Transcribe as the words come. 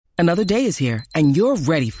Another day is here, and you're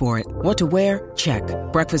ready for it. What to wear? Check.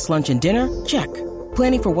 Breakfast, lunch, and dinner? Check.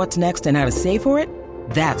 Planning for what's next and how to save for it?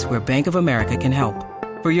 That's where Bank of America can help.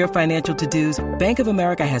 For your financial to-dos, Bank of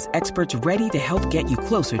America has experts ready to help get you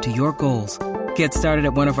closer to your goals. Get started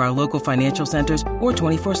at one of our local financial centers or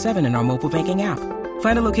 24/7 in our mobile banking app.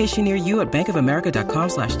 Find a location near you at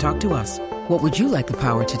bankofamerica.com/talktous. What would you like the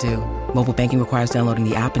power to do? Mobile banking requires downloading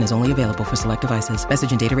the app and is only available for select devices.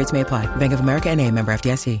 Message and data rates may apply. Bank of America N.A., member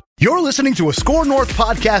FDIC. You're listening to a Score North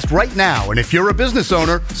podcast right now, and if you're a business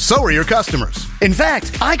owner, so are your customers. In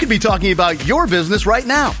fact, I could be talking about your business right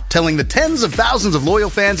now, telling the tens of thousands of loyal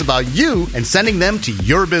fans about you and sending them to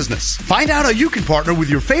your business. Find out how you can partner with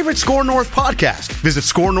your favorite Score North podcast. Visit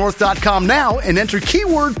scorenorth.com now and enter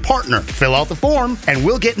keyword partner. Fill out the form, and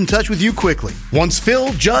we'll get in touch with you quickly. Once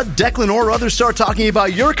Phil, Judd, Declan, or others start talking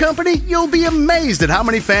about your company, you'll be amazed at how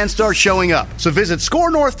many fans start showing up. So visit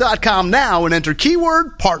scorenorth.com now and enter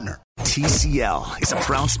keyword partner. TCL is a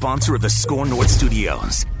proud sponsor of the Score North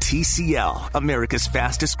Studios. TCL, America's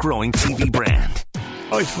fastest growing TV brand.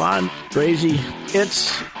 Oh, it's fun, crazy.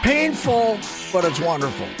 It's painful, but it's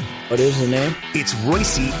wonderful. What is the name? It's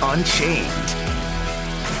Royce Unchained.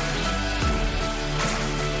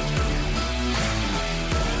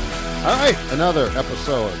 All right, another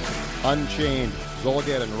episode, Unchained,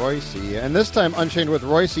 Zolgad and Royce. And this time, Unchained with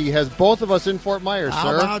Royce has both of us in Fort Myers, How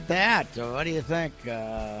sir. How about that? What do you think?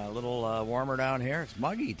 A little warmer down here. It's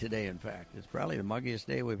muggy today, in fact. It's probably the muggiest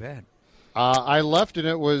day we've had. I left, and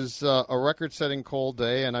it was a record-setting cold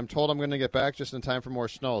day, and I'm told I'm going to get back just in time for more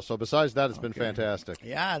snow. So besides that, it's been fantastic.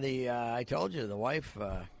 Yeah, I told you, the wife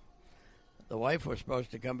was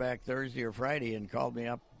supposed to come back Thursday or Friday and called me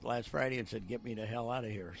up last Friday and said, "Get me the hell out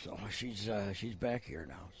of here." So she's back here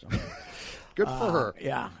now. So good for her.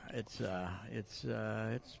 Yeah, it's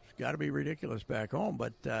got to be ridiculous back home.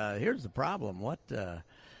 But here's the problem: what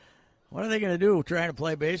are they going to do trying to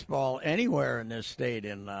play baseball anywhere in this state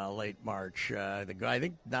in late March? I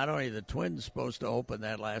think not only the Twins supposed to open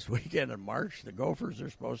that last weekend in March, the Gophers are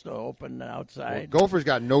supposed to open outside. Well, Gophers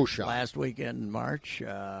got no shot last weekend in March.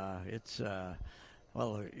 It's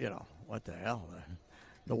what the hell?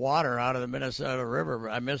 The water out of the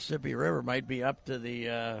Mississippi River might be up to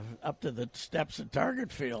the steps of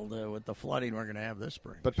Target Field with the flooding we're going to have this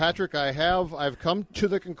spring. But Patrick, I've come to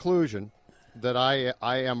the conclusion that I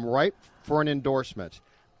am ripe for an endorsement.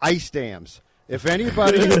 Ice dams. If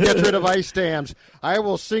anybody gets rid of ice dams, I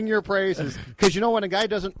will sing your praises. Because when a guy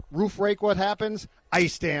doesn't roof rake, what happens?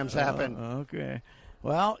 Ice dams happen. Okay.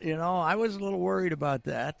 Well, I was a little worried about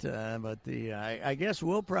that, but I guess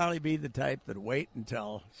we'll probably be the type that wait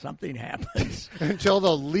until something happens. Until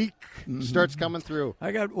the leak starts coming through.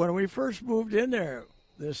 When we first moved in there,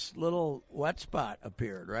 this little wet spot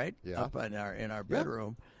appeared, right? Yeah. Up in our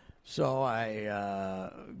bedroom. Yeah. So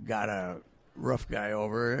I got a roof guy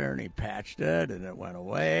over there, and he patched it, and it went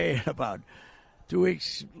away. About 2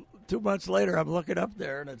 months later, I'm looking up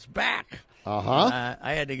there, and it's back. Uh-huh.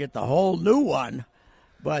 I had to get the whole new one,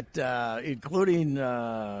 but including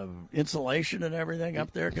insulation and everything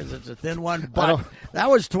up there because it's a thin one. But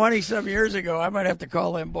that was 20-some years ago. I might have to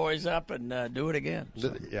call them boys up and do it again.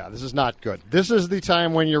 So. Yeah, this is not good. This is the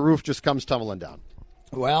time when your roof just comes tumbling down.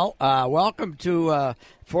 Well, welcome to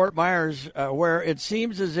Fort Myers, where it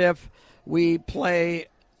seems as if we play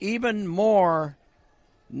even more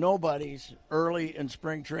nobodies early in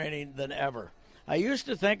spring training than ever. I used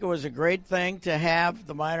to think it was a great thing to have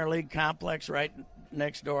the minor league complex right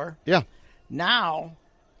next door. Yeah. Now,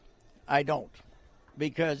 I don't.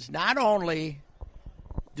 Because not only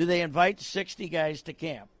do they invite 60 guys to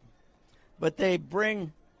camp, but they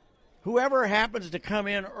bring whoever happens to come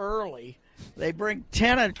in early. They bring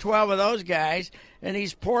 10 or 12 of those guys, and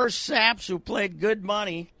these poor saps who played good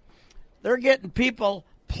money, they're getting people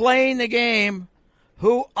playing the game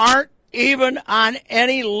who aren't even on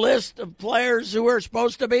any list of players who are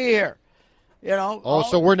supposed to be here.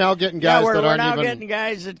 So we're now getting guys that aren't even... we're now getting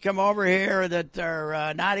guys that come over here that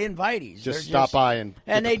are not invitees. Just stop by and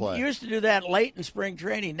they play. Used to do that late in spring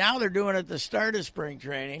training. Now they're doing it at the start of spring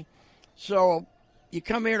training. So you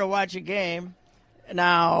come here to watch a game.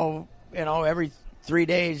 Now... every 3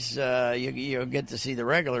 days you get to see the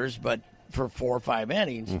regulars, but for 4 or 5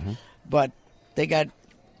 innings. Mm-hmm. But they got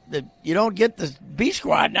you don't get the B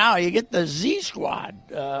squad now. You get the Z squad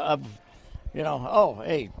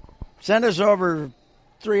hey, send us over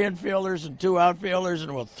 3 infielders and 2 outfielders,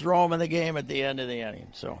 and we'll throw them in the game at the end of the inning.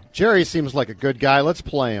 So Jerry seems like a good guy. Let's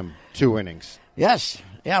play him 2 innings. Yes.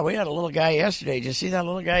 Yeah, we had a little guy yesterday. Did you see that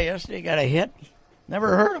little guy yesterday? Got a hit.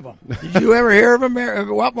 Never heard of him. Did you ever hear of him,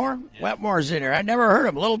 Wetmore? Yeah. Wetmore's in here. I never heard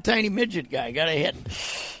of him. Little tiny midget guy got a hit.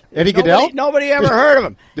 Eddie Goodell? Nobody ever heard of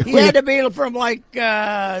him. He had to be from like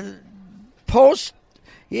post.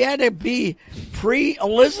 He had to be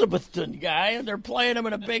pre-Elizabethan guy, and they're playing him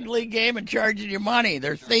in a big league game and charging you money.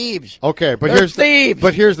 They're thieves. Okay, but here's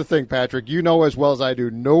the thing, Patrick. You know as well as I do,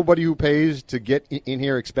 nobody who pays to get in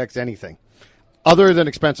here expects anything other than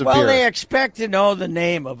expensive beer. Well, they expect to know the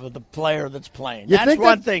name of the player that's playing. You that's think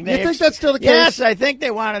one thing. You think that's still the case? Yes, I think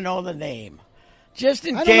they want to know the name. Just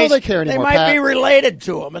in I case don't know they care anymore, might Pat. be related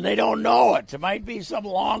to him and they don't know it. It might be some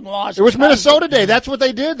long-lost It was cousin. Minnesota Day. That's what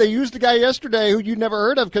they did. They used the guy yesterday who you'd never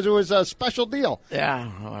heard of because it was a special deal.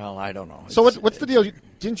 Yeah, well, I don't know. So what's the deal?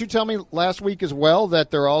 Didn't you tell me last week as well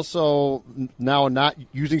that they're also now not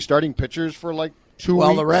using starting pitchers for like 2 weeks?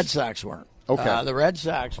 Well, the Red Sox weren't. Okay. The Red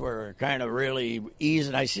Sox were kind of really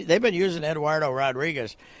easing. I see they've been using Eduardo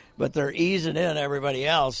Rodriguez, but they're easing in everybody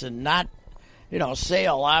else and not,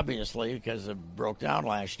 Sale obviously because it broke down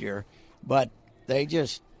last year, but they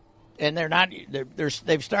just and they're not.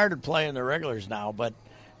 They've started playing the regulars now, but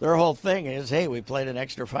their whole thing is, hey, we played an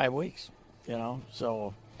extra 5 weeks,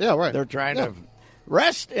 So yeah, right. They're trying to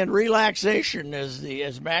rest and relaxation,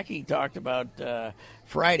 as Mackey talked about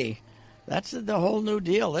Friday. That's the whole new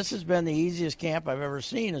deal. This has been the easiest camp I've ever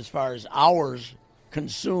seen as far as hours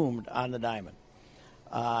consumed on the diamond.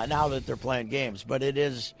 Now that they're playing games, but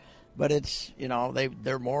it's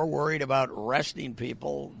they're more worried about resting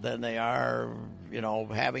people than they are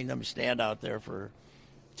having them stand out there for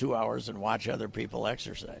 2 hours and watch other people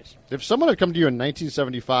exercise. If someone had come to you in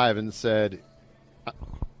 1975 and said,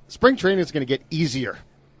 spring training is going to get easier,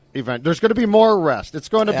 there's going to be more rest. It's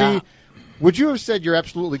going to be. Would you have said you're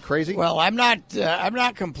absolutely crazy? Well, I'm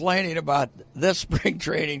not complaining about this spring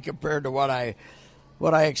training compared to what I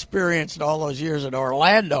experienced all those years in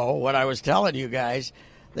Orlando. What I was telling you guys,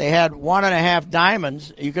 they had 1.5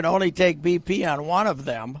 diamonds. You could only take BP on one of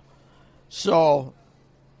them, so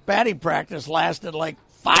batting practice lasted like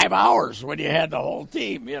 5 hours when you had the whole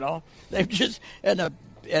team. They've just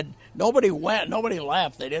and nobody went, nobody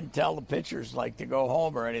left. They didn't tell the pitchers to go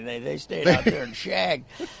home or anything. They stayed out there and shagged.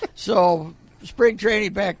 So spring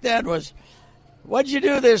training back then was, what'd you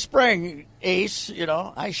do this spring, Ace?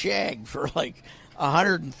 I shagged for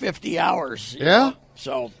 150 hours. Yeah. know?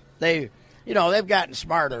 So they've gotten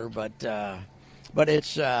smarter, but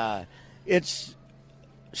it's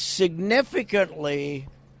significantly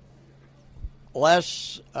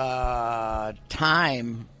less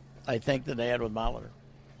time, I think, than they had with Molitor.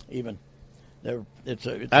 Even it's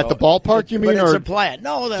at the ballpark, you mean, it's or a plan?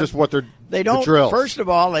 No, just what they don't. The drills. First of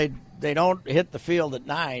all, they don't hit the field at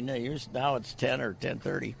 9. Now it's 10 or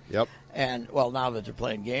 10:30. Yep. And now that they're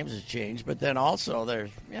playing games, it's changed. But then also,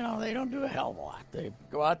 they don't do a hell of a lot. They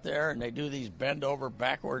go out there and they do these bend over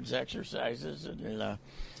backwards exercises and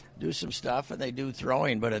do some stuff, and they do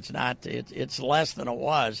throwing, but it's not. It's less than it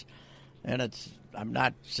was, and I'm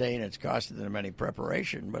not saying it's costing them any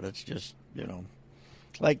preparation, but it's just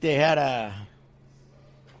like they had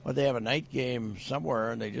they have a night game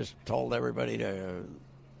somewhere, and they just told everybody to,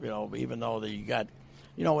 even though they got,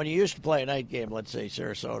 when you used to play a night game, let's say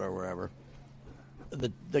Sarasota or wherever,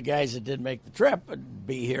 the guys that didn't make the trip would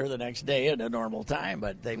be here the next day at a normal time,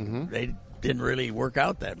 but they didn't really work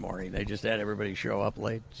out that morning. They just had everybody show up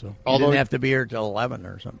late, so you didn't have to be here till 11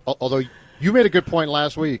 or something. Although you made a good point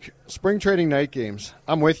last week, spring training night games.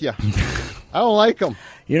 I'm with you. I don't like them.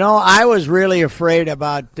 I was really afraid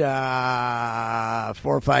about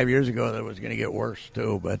 4 or 5 years ago that it was going to get worse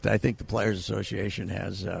too. But I think the Players Association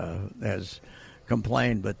has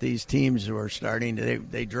complained. But these teams were starting to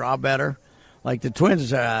they draw better. Like the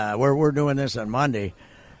Twins, we're doing this on Monday,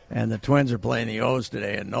 and the Twins are playing the O's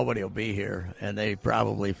today, and nobody will be here, and they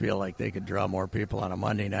probably feel like they could draw more people on a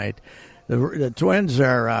Monday night. The Twins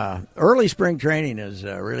are early spring training is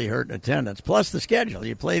really hurting attendance. Plus the schedule.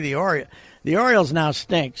 You play the Orioles. The Orioles now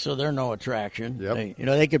stink, so they're no attraction. Yep.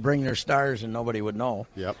 They could bring their stars and nobody would know.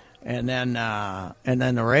 Yep. And then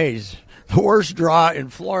the Rays. The worst draw in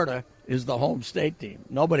Florida is the home state team.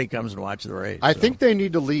 Nobody comes and watches the Rays. I think they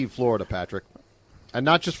need to leave Florida, Patrick, and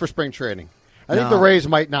not just for spring training. I think the Rays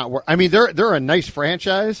might not work. I mean, they're a nice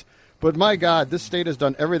franchise, but my God, this state has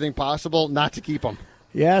done everything possible not to keep them.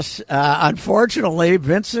 Yes, unfortunately,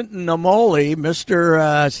 Vincent Namoli,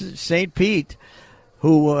 Mr. St. Pete,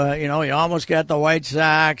 who, he almost got the White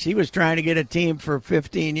Sox. He was trying to get a team for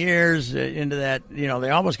 15 years into that. They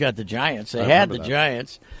almost got the Giants. They had the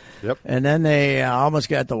Giants. Yep. And then they almost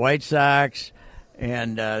got the White Sox,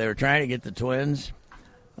 and they were trying to get the Twins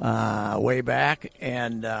way back.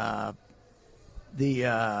 And, he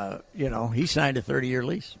signed a 30-year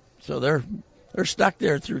lease. So they're stuck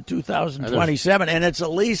there through 2027, and it's a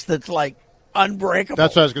lease that's like unbreakable.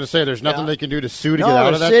 That's what I was going to say. There's nothing they can do to sue to No, get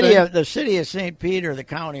out of that thing? The city of St. Pete or the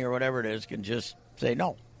county or whatever it is can just say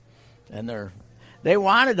no. And they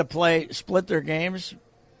wanted to split their games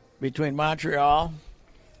between Montreal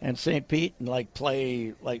and St. Pete and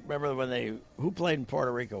remember when who played in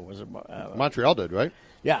Puerto Rico? Was it Montreal did, right?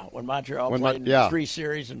 Yeah, when Montreal played in 3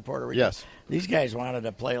 series in Puerto Rico. Yes. These guys wanted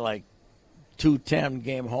to play like 2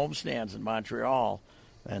 10-game homestands in Montreal,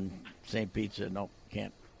 and St. Pete said, no,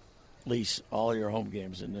 can't lease all your home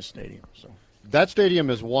games in this stadium. So that stadium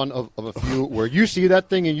is one of a few where you see that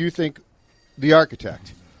thing and you think the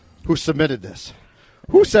architect who submitted this,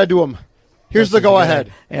 who said to him, here's the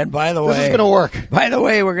go-ahead. And by the way, this is going to work. By the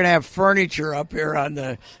way, we're going to have furniture up here on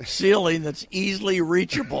the ceiling that's easily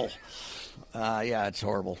reachable. Yeah, it's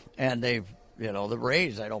horrible. And they've, the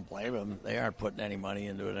Rays, I don't blame them. They aren't putting any money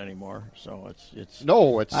into it anymore. So it's.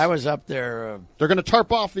 I was up there. They're going to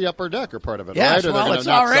tarp off the upper deck or part of it, yes, right? Well, it's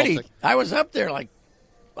already. I was up there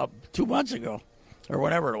 2 months ago or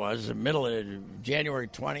whatever it was, the middle of January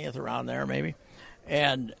 20th, around there maybe.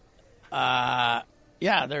 And,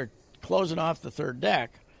 they're closing off the third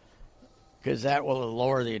deck because that will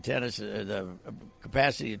lower the attendance, the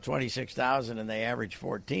capacity to 26,000, and they averaged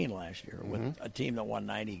 14 last year with a team that won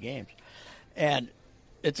 90 games. And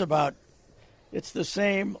it's the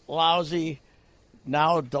same lousy,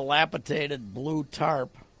 now dilapidated blue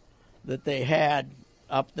tarp that they had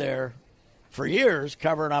up there for years,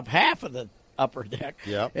 covering up half of the upper deck.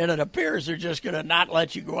 Yep. And it appears they're just going to not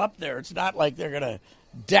let you go up there. It's not like they're going to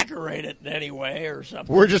decorate it in any way or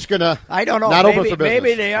something. We're just going to I don't know. Not maybe, open for business.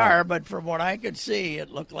 Maybe they are, but from what I could see,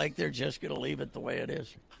 it looked like they're just going to leave it the way it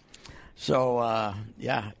is. So,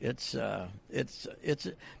 it's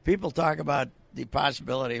people talk about the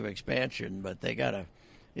possibility of expansion, but they got to,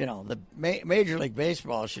 the Major League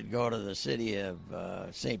Baseball should go to the city of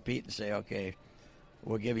St. Pete and say, okay,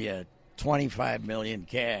 we'll give you $25 million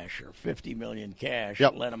cash or $50 million cash.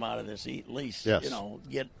 Yep. Let them out of this lease. Yes.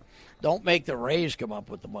 Don't make the Rays come up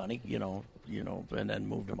with the money, and then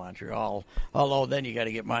move to Montreal. Although then you got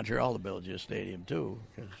to get Montreal to build you a stadium too,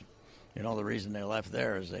 because the reason they left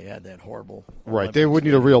there is they had that horrible. Right, Olympics they would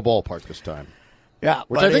need a real ballpark this time. Yeah,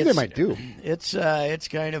 which I think they might do. It's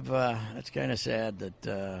kind of sad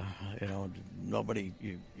that nobody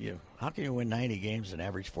how can you win 90 games and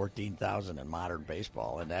average 14,000 in modern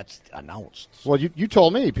baseball, and that's announced. Well, you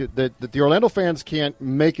told me that the Orlando fans can't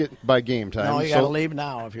make it by game time. No, you got to leave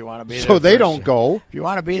now if you want to be there. So they don't go. If you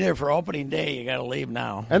want to be there for opening day, you got to leave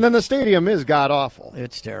now. And then the stadium is god awful.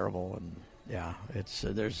 It's terrible, and it's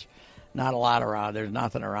there's not a lot around. There's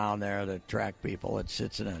nothing around there to attract people. It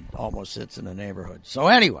almost sits in the neighborhood. So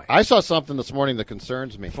anyway, I saw something this morning that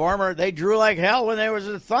concerns me. They drew like hell when there was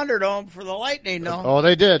a Thunderdome for the Lightning. No, oh,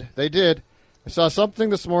 they did. I saw something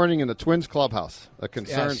this morning in the Twins clubhouse that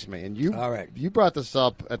concerns me, and you brought this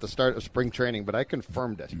up at the start of spring training, but I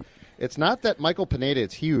confirmed it. It's not that Michael Pineda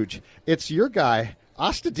is huge. It's your guy.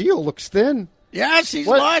 Astudillo looks thin. Yes, he's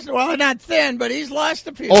lost. Well, not thin, but he's lost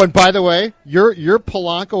a few. Oh, and by the way, your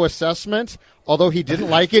Polanco assessment, although he didn't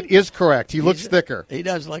like it, is correct. He looks thicker. He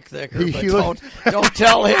does look thicker. Don't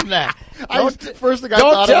tell him that.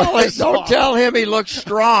 Don't tell him he looks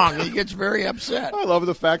strong. He gets very upset. I love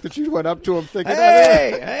the fact that you went up to him thinking,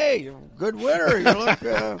 "Hey, good winner. You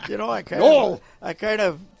look, I kind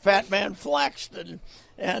of fat man flexed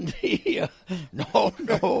and he,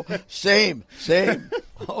 no, same.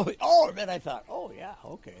 Oh, and then I thought,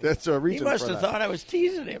 okay. That's a reason. He must have thought I was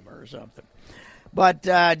teasing him or something. But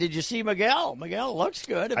did you see Miguel? Miguel looks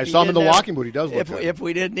good. I saw him in the walking boot. He does look good. If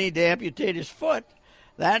we didn't need to amputate his foot,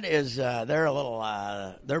 that is, they're a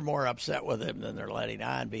little, they're more upset with him than they're letting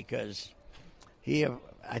on because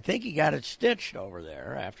I think he got it stitched over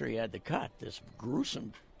there after he had the cut. This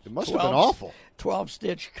gruesome. It must have been awful.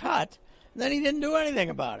 12-stitch cut. And then he didn't do anything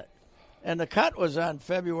about it. And the cut was on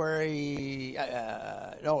January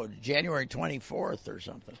 24th or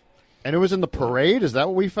something. And it was in the parade? Is that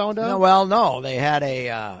what we found out? No, well, no. They had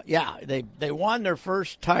they won their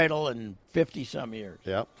first title in 50-some years.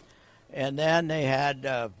 Yep. And then they had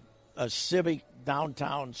a civic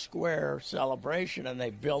downtown square celebration, and they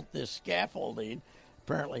built this scaffolding,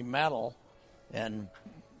 apparently metal, and,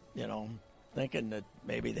 thinking that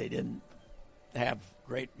maybe they didn't have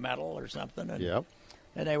great metal or something. And,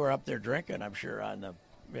 and they were up there drinking, I'm sure, on the,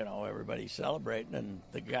 everybody's celebrating. And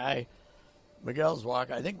the guy, Miguel's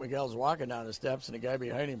walking down the steps, and the guy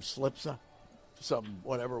behind him slips some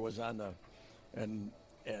whatever was on the, and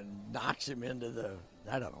knocks him into the,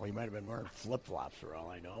 I don't know, he might have been wearing flip-flops for all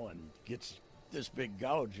I know, and gets this big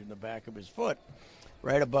gouge in the back of his foot,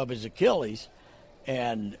 right above his Achilles.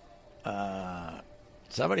 And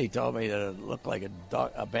somebody told me that it looked like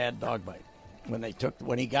a bad dog bite.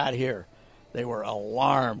 when he got here. They were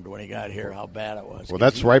alarmed when he got here how bad it was. Well,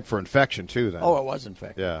 that's ripe for infection too. Then. Oh, it was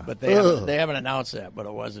infected. Yeah, but they haven't announced that. But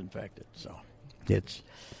it was infected. So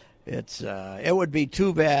it would be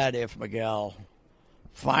too bad if Miguel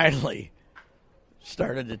finally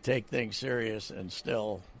started to take things serious and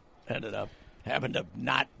still ended up having to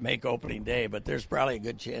not make opening day. But there's probably a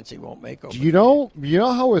good chance he won't make opening. You know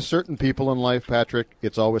how with certain people in life, Patrick,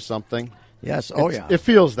 it's always something. Yes. It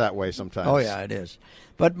feels that way sometimes. Oh yeah, it is.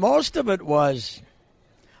 But most of it was,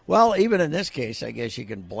 well, even in this case, I guess you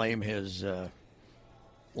can blame his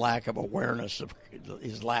lack of awareness, of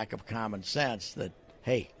his lack of common sense that,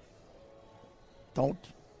 hey, don't,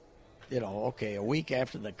 okay, a week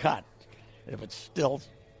after the cut, if it's still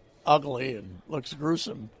ugly and looks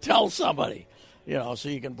gruesome, tell somebody, so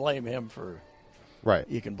you can blame him for, right.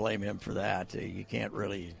 You can blame him for that. You can't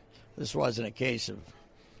really, this wasn't a case of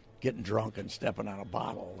getting drunk and stepping on a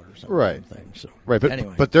bottle or something. Right. So, right. But,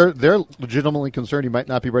 anyway. But they're legitimately concerned he might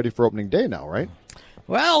not be ready for opening day now, right?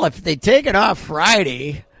 Well, if they take it off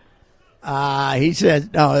Friday, he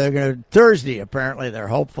said, no, they're going to Thursday. Apparently, they're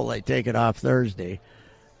hopeful they take it off Thursday,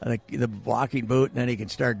 the walking boot, and then he can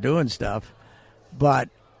start doing stuff. But,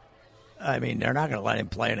 I mean, they're not going to let him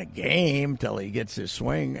play in a game till he gets his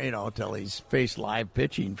swing, till he's faced live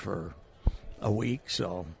pitching for a week.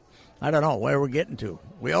 So, I don't know where we're getting to.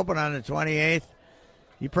 We open on the 28th.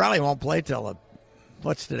 He probably won't play till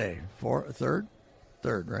what's today? Third,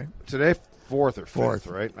 right? Today, 4th or 5th, Fourth,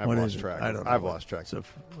 right? What lost is track. I don't know. I've lost track. It's a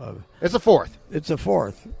 4th. It's a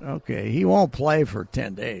 4th. Okay, he won't play for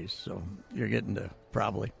 10 days, so you're getting to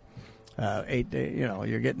probably 8 days.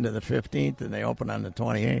 You're getting to the 15th, and they open on the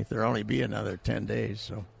 28th. There'll only be another 10 days,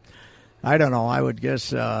 so I don't know. I would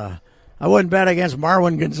guess. I wouldn't bet against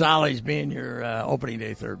Marwin Gonzalez being your opening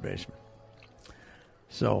day third baseman.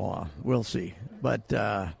 So we'll see. But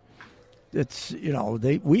it's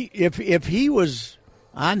if he was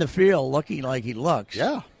on the field looking like he looks,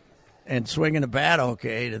 yeah, and swinging the bat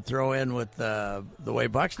okay to throw in with the way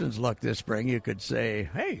Buxton's looked this spring, you could say,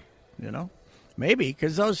 hey, maybe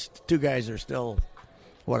because those two guys are still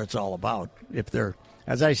what it's all about. If they're,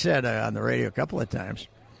 as I said on the radio a couple of times,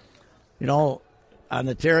 on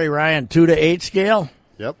the Terry Ryan 2 to 8 scale,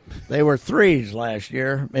 yep, they were 3s last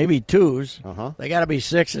year, maybe 2s. Uh-huh. They got to be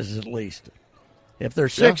 6s at least. If they're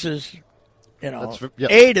 6s,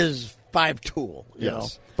 8 is 5-tool.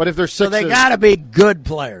 Yes, but if they're 6s, so they got to be good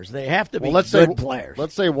players. They have to be good players.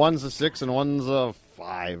 Let's say one's a 6 and one's a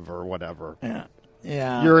 5 or whatever.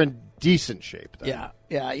 Yeah. You're in decent shape then.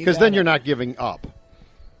 Yeah. Because then you're not giving up.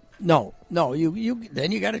 No. You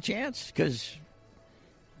then you got a chance because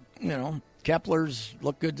Kepler's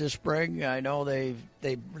looked good this spring. I know they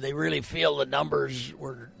really feel the numbers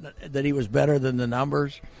were that he was better than the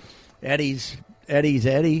numbers. Eddie's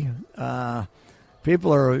Eddie.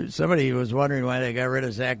 Somebody was wondering why they got rid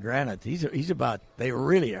of Zach Granite. They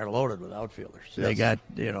really are loaded with outfielders. Yes.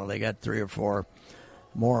 They got 3 or 4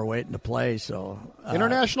 more waiting to play. So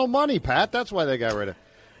international money, Pat. That's why they got rid of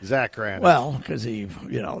Zach Granite. Well, because they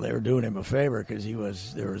were doing him a favor because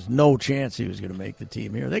there was no chance he was going to make the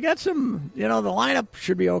team here. They got some, the lineup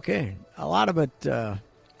should be okay. A lot of it,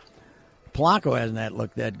 Polanco hasn't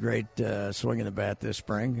looked that great swinging the bat this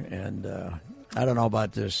spring, and I don't know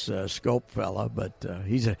about this Scope fella, but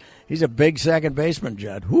he's a big second baseman,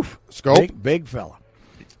 Judd. Woof. Scope, big fella.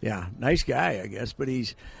 Yeah, nice guy, I guess, but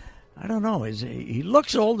I don't know. He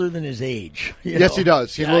looks older than his age. Yes, he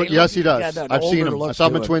does. Yes, he does. I've seen him. I saw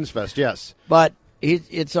him at Twins Fest, yes. But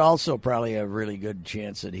it's also probably a really good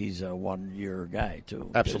chance that he's a one-year guy, too.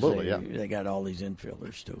 Absolutely, They got all these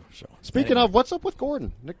infielders, too. So Speaking of, what's up with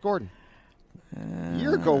Gordon? Nick Gordon. A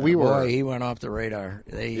year ago, he went off the radar.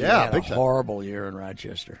 He had a horrible year in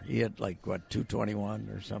Rochester. He had, 221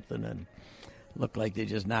 or something, and looked like they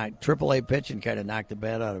just knocked AAA pitching, kind of knocked the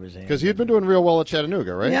bat out of his hand. Because he'd been doing real well at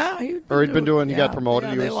Chattanooga, right? Yeah, he got promoted.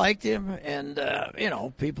 Yeah, they liked him, and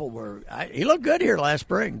people were. He looked good here last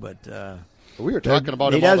spring, but we were talking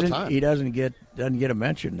about him all the time. He doesn't get a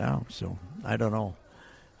mention now, so I don't know.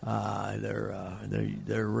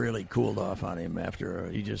 They're really cooled off on him after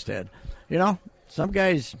he just had. Some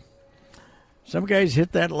guys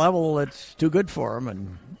hit that level that's too good for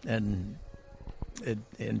him, and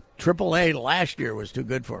in AAA last year was too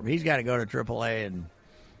good for him. He's got to go to AAA and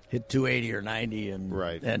hit 280 or 90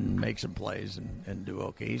 and make some plays and do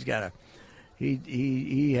okay. He's got to.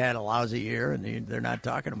 He had a lousy year, and they're not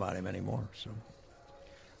talking about him anymore. So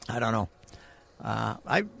I don't know.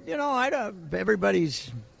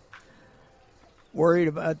 Everybody's worried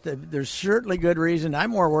about there's certainly good reason.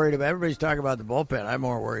 I'm more worried about, everybody's talking about the bullpen. I'm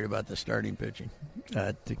more worried about the starting pitching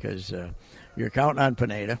because you're counting on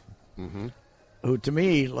Pineda. Mm-hmm. who to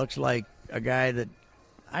me looks like a guy that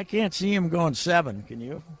I can't see him going 7. Can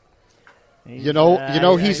you?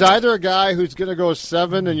 He's either a guy who's going to go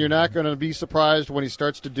 7 and you're not going to be surprised when he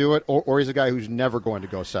starts to do it, or he's a guy who's never going to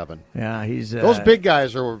go 7. Yeah, those big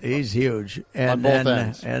guys are. He's huge, and on both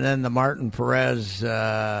ends. And then the Martin Perez,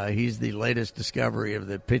 he's the latest discovery of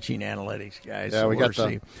the pitching analytics guys. Yeah, so we got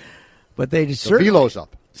but they the certainly velo's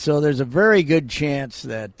up. So there's a very good chance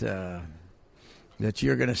that that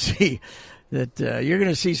you're going to see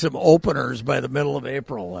some openers by the middle of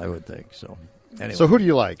April, I would think. So anyway. So who do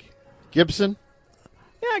you like? Gibson?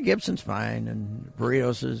 Yeah, Gibson's fine, and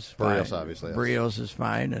Barrios is fine. Barrios, obviously. Yes. Barrios is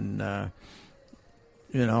fine, and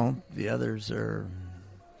the others are.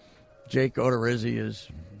 Jake Odorizzi is.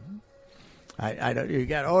 I don't. You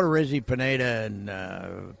got Odorizzi, Pineda,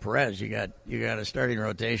 and Perez. You got a starting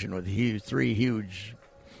rotation with 3 huge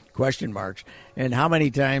question marks. And how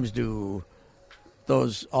many times do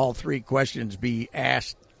those all 3 questions be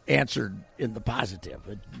answered in the positive?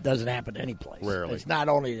 It doesn't happen any place. Rarely. It's not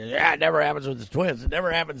only it never happens with the Twins. It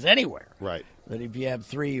never happens anywhere. Right. That if you have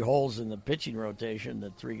 3 holes in the pitching rotation,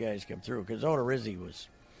 that 3 guys come through. Because Odorizzi was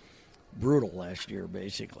brutal last year,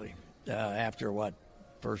 basically. After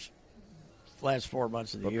last 4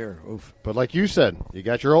 months of the year. Oof. But like you said, you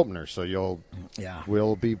got your openers, so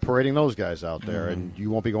we'll be parading those guys out there, and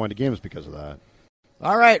you won't be going to games because of that.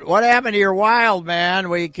 All right, what happened to your Wild, man?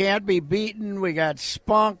 We can't be beaten. We got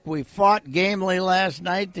spunked. We fought gamely last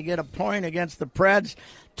night to get a point against the Preds.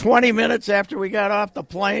 20 minutes after we got off the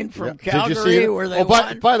plane from Calgary, where they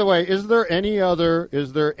won. By the way, is there any other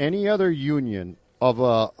union of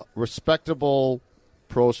a respectable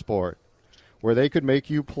pro sport where they could make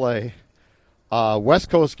you play a West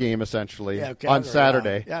Coast game essentially on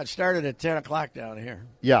Saturday? Yeah, it started at 10 o'clock down here.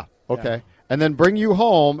 Yeah. Okay. Yeah. And then bring you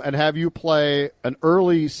home and have you play an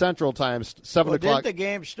early Central Time, 7 o'clock. Didn't the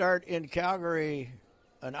game start in Calgary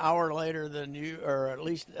an hour later than you, or at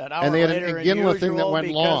least an hour and they had later an Iginla thing that went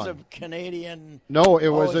because long. of Canadian? No, it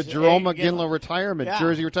was a Jerome Iginla retirement, yeah.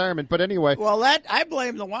 jersey retirement. But anyway. Well, I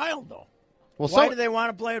blame the Wild, though. Well, why do they want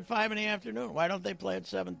to play at 5 in the afternoon? Why don't they play at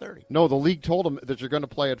 7:30? No, the league told them that you're going to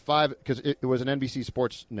play at 5 because it was an NBC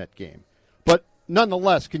Sportsnet game. But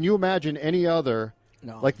nonetheless, can you imagine any other...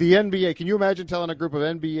 No. Like the NBA, can you imagine telling a group of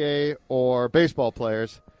NBA or baseball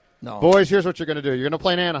players, no, boys, here's what you're going to do. You're going to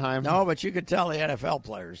play in Anaheim. No, but you could tell the NFL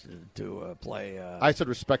players to play. I said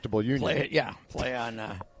respectable union. Play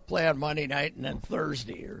on Monday night and then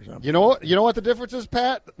Thursday or something. You know what the difference is,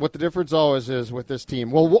 Pat? What the difference always is with this team.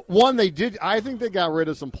 Well, one, they did. I think they got rid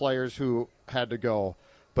of some players who had to go.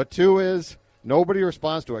 But 2 is nobody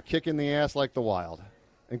responds to a kick in the ass like the Wild,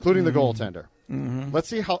 including the goaltender. Mm-hmm. Let's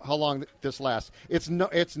see how long this lasts. It's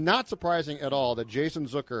not surprising at all that Jason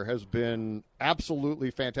Zucker has been absolutely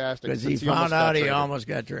fantastic. Because he found out he almost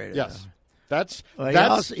got traded. Yes.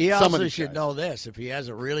 He also should know this. If he has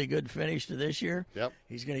a really good finish to this year,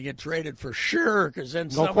 he's going to get traded for sure because then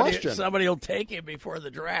somebody will take him before the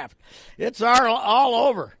draft. It's all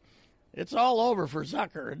over. It's all over for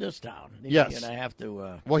Zucker in this town. He's going to have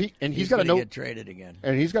to. He's got to get traded again.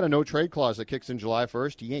 And he's got a no trade clause that kicks in July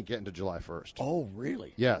 1st. He ain't getting to July 1st. Oh,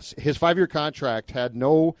 really? Yes, his 5-year contract had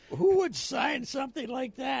no. Who would sign something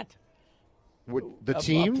like that? The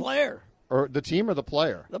team, a player, or the team, or the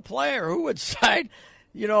player? The player. Who would sign?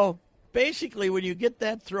 Basically, when you get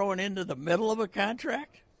that thrown into the middle of a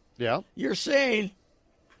contract, you're saying,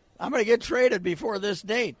 I'm going to get traded before this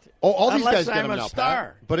date. Oh, all these guys get I'm them a now, star.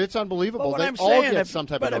 Pat. But it's unbelievable. They all get some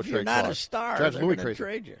type of no trade clause. But if you're not a star, they're going to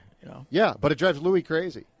trade you. Yeah, but it drives Louis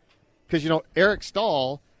crazy. Because, Eric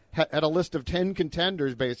Stahl had a list of 10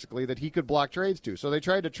 contenders, basically, that he could block trades to. So they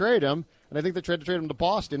tried to trade him, and I think they tried to trade him to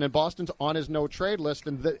Boston, and Boston's on his no-trade list,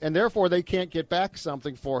 and therefore they can't get back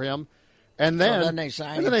something for him. And then they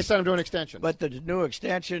sign him to an extension. But the new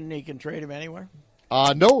extension, he can trade him anywhere?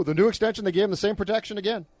 No, the new extension, they gave him the same protection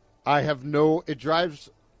again. It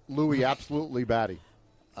drives Louis absolutely batty.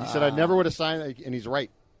 He said, I never would have signed it, and he's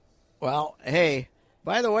right. Well, hey,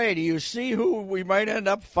 by the way, do you see who we might end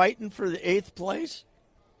up fighting for the 8th place?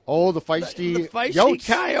 Oh, the feisty Yotes.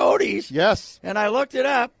 Coyotes. Yes. And I looked it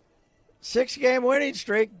up. 6-game winning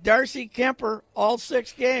streak. Darcy Kemper, all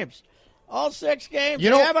 6 games. All 6 games. They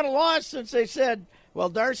haven't lost since they said, well,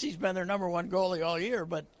 Darcy's been their number 1 goalie all year,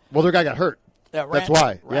 but. Well, their guy got hurt. That's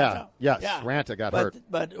why. Ranta. Ranta got hurt.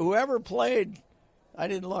 But whoever played, I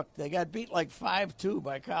didn't look. They got beat like 5-2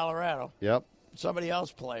 by Colorado. Yep. Somebody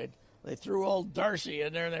else played. They threw old Darcy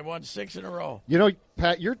in there, and they won 6 in a row.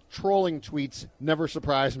 Pat, your trolling tweets never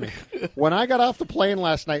surprised me. When I got off the plane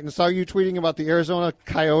last night and saw you tweeting about the Arizona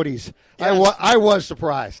Coyotes, yes. I was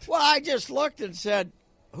surprised. Well, I just looked and said,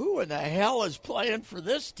 who in the hell is playing for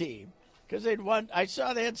this team? because they'd won. I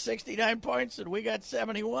saw they had 69 points, and we got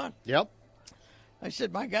 71. Yep. I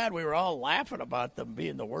said, my God, we were all laughing about them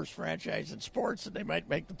being the worst franchise in sports, and they might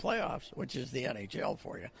make the playoffs, which is the NHL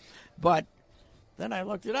for you. But then I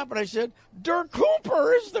looked it up, and I said, Dirk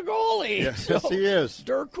Cooper is the goalie. Yes, yes he is.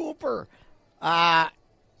 Dirk Cooper.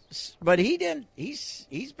 But he didn't. He's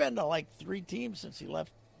been to like 3 teams since he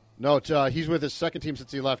left. No, he's with his second team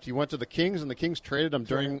since he left. He went to the Kings, and the Kings traded him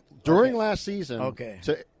during last season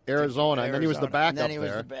to Arizona, and then he was the backup and then he was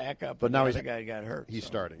there. the backup, but now the guy got hurt. He's so.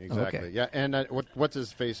 starting, exactly. Okay. Yeah, and what's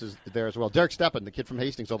his face is there as well. Derek Steppen, the kid from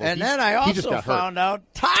Hastings. Although and then I also just found out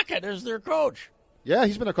Tocchet is their coach. Yeah,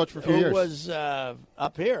 he's been a coach for a few years. Who was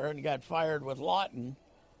up here and got fired with Lawton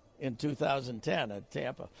in 2010 at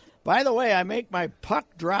Tampa. By the way, I make my puck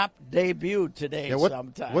drop debut today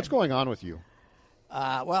sometime. What's going on with you?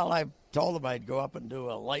 Well, I told them I'd go up and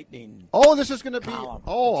do a Lightning. Oh, this is going to be. Column.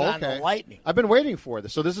 Oh, it's okay. On the Lightning. I've been waiting for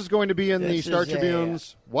this. So this is going to be in the Star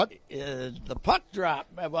Tribune's what? The puck drop.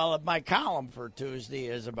 Well, my column for Tuesday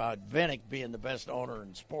is about Vinnick being the best owner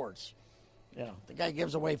in sports. You know, the guy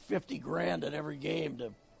gives away $50,000 at every game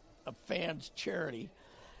to a fan's charity,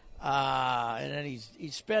 and then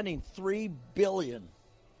he's spending $3 billion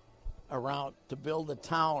around to build a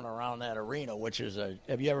town around that arena, which is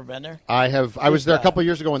have you ever been there? I have. I was there a couple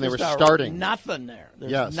years ago when they were starting. Nothing there.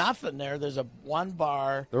 There's nothing there. There's one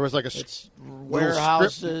bar. There was like it's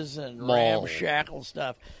warehouses and ramshackle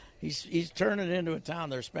stuff. He's turning it into a town.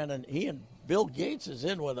 They're spending. He and Bill Gates is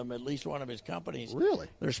in with him, at least one of his companies. Really?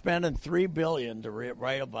 They're spending $3 billion to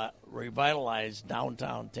revitalize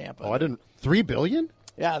downtown Tampa. Oh, I didn't. $3 billion?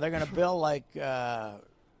 Yeah, they're going to build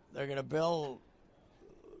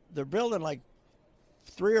They're building like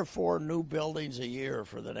 3 or 4 new buildings a year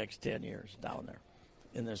for the next 10 years down there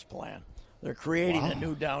in this plan. They're creating a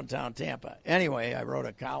new downtown Tampa. Anyway, I wrote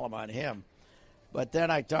a column on him. But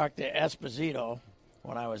then I talked to Esposito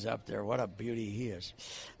when I was up there. What a beauty he is.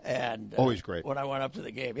 And he's great. When I went up to the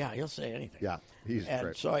game, he'll say anything. Yeah, he's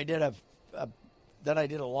great. So I did then I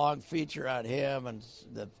did a long feature on him and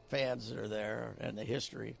the fans that are there and the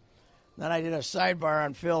history. Then I did a sidebar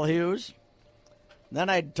on Phil Hughes. Then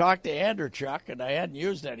I talked to Andrew Chuck, and I hadn't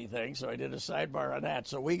used anything, so I did a sidebar on that.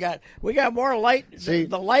 So we got more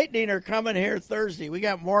the Lightning are coming here Thursday. We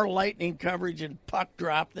got more Lightning coverage and puck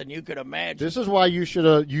drop than you could imagine. This is why you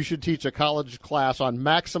should teach a college class on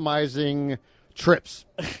maximizing trips.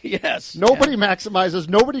 Yes. Nobody maximizes.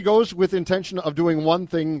 Nobody goes with intention of doing one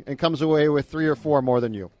thing and comes away with 3 or 4 more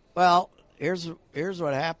than you. Well, here's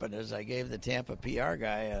what happened: is I gave the Tampa PR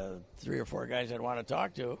guy 3 or 4 guys I'd want to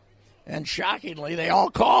talk to. And shockingly, they all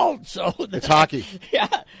called. So it's hockey.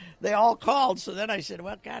 Yeah, they all called. So then I said,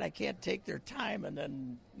 well, God, I can't take their time and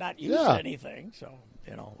then not use anything. So,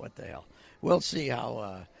 what the hell. We'll see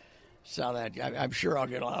how that – I'm sure I'll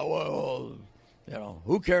get a lot of,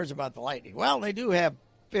 who cares about the Lightning? Well, they do have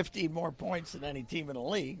 50 more points than any team in the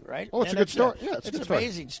league, right? Oh, it's a good story. Yeah, it's an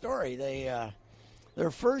amazing story. They their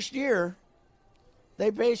first year, they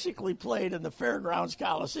basically played in the Fairgrounds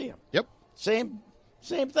Coliseum. Yep.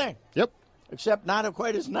 Same thing. Yep. Except not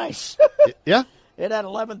quite as nice. Yeah. It had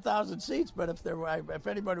 11,000 seats, but if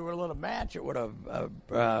anybody were to match, it would have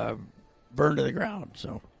burned to the ground.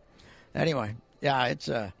 So, anyway, yeah, it's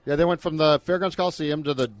they went from the Fairgrounds Coliseum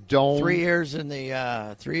to the Dome. 3 years in the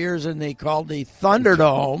called the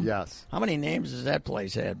Thunderdome. Yes. How many names has that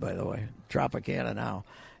place had, by the way? Tropicana now,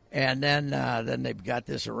 and then they've got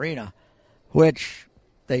this arena, which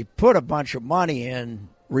they put a bunch of money in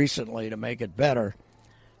recently to make it better.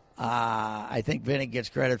 I think Vinny gets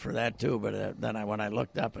credit for that too, but then when I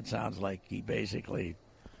looked up, it sounds like he basically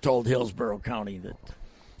told Hillsborough County that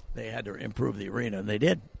they had to improve the arena, and they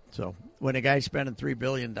did. So when a guy's spending $3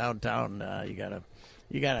 billion downtown, you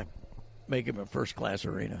gotta make him a first class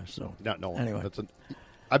arena. So no. Anyway,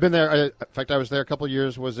 I've been there. In fact, I was there a couple of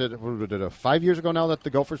years. Was it 5 years ago now that the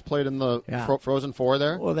Gophers played in the Frozen Four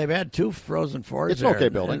there? Well, they've had 2 Frozen Fours. It's an okay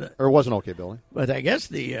building, or it was an okay building. But I guess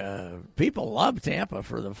the people love Tampa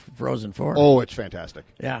for the Frozen Four. Oh, it's fantastic.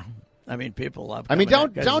 Yeah, I mean, people love.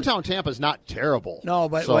 Downtown Tampa is not terrible. No,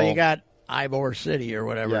 but you got Ybor City or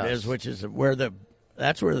whatever it is, which is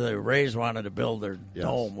that's where the Rays wanted to build their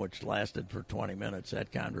dome, which lasted for 20 minutes.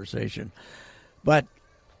 That conversation, but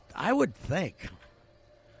I would think,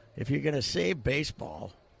 if you're going to save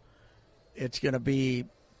baseball, it's going to be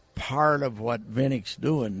part of what Vinnick's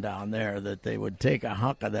doing down there, that they would take a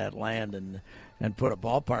hunk of that land and put a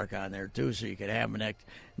ballpark on there, too, so you could have an next.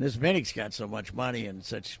 And this Vinnick's got so much money and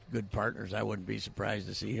such good partners, I wouldn't be surprised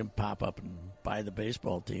to see him pop up and buy the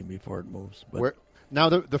baseball team before it moves. But now,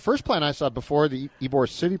 the first plan I saw before the Ybor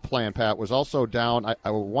City plan, Pat, was also down.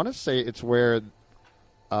 I want to say it's where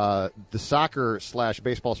the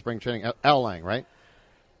soccer/baseball spring training, Al Lang, right?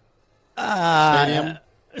 Stadium,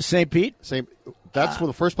 St. Pete. That's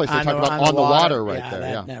the first place they talk about on the water right there.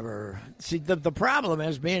 That never. See, the problem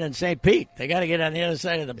is being in St. Pete. They got to get on the other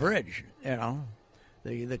side of the bridge.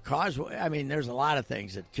 The causeway. I mean, there's a lot of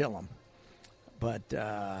things that kill them, but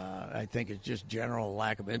I think it's just general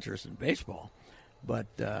lack of interest in baseball. But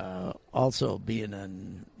also being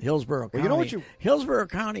in Hillsborough County. Hillsborough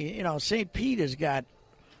County, St. Pete has got,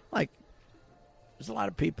 there's a lot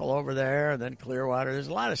of people over there, and then Clearwater. There's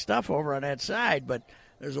a lot of stuff over on that side, but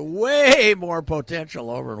there's a way more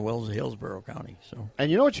potential over in Hillsborough County. So,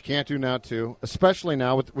 and you know what you can't do now, too, especially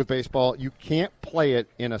now with baseball? You can't play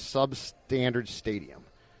it in a substandard stadium.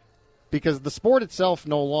 Because the sport itself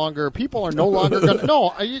people are no longer going to.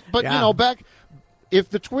 No, but, back. If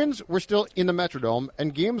the Twins were still in the Metrodome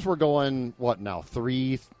and games were going,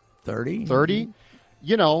 3:30? 30?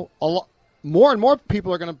 More and more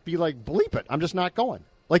people are going to be like, bleep it, I'm just not going.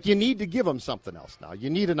 You need to give them something else now. You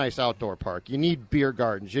need a nice outdoor park. You need beer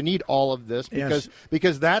gardens. You need all of this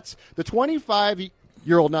because that's the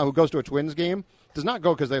 25-year-old now who goes to a Twins game does not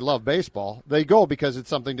go because they love baseball. They go because it's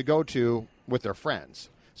something to go to with their friends.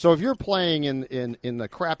 So if you're playing in the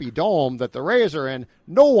crappy dome that the Rays are in,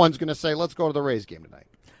 no one's going to say, let's go to the Rays game tonight.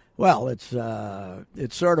 Well, it's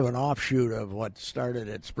sort of an offshoot of what started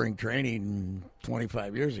at spring training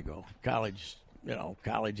 25 years ago.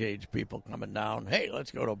 College-age people coming down, hey,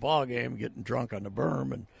 let's go to a ball game, getting drunk on the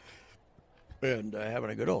berm and having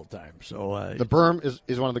a good old time. So the berm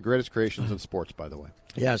is one of the greatest creations in sports, by the way.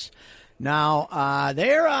 Yes. Now,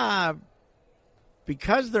 they're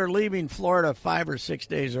because they're leaving Florida 5 or 6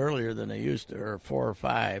 days earlier than they used to, or 4 or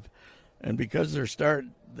 5, and because they're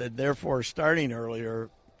therefore starting earlier,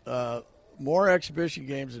 more exhibition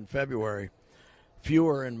games in February,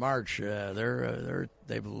 fewer in March.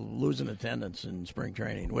 They've losing attendance in spring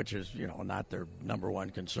training, which is not their number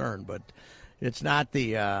one concern, but it's not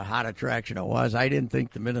the hot attraction it was. I didn't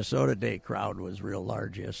think the Minnesota Day crowd was real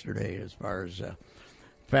large yesterday. As far as, in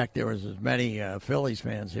fact, there was as many Phillies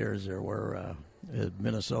fans here as there were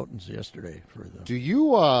Minnesotans yesterday. Do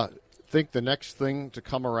you think the next thing to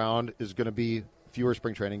come around is going to be fewer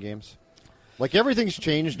spring training games? Everything's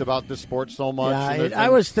changed about this sport so much. Yeah, I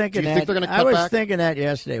was thinking that. Think they're going to cut back? Thinking that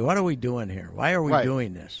yesterday. What are we doing here? Why are we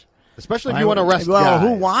doing this? Especially if you want to rest guys.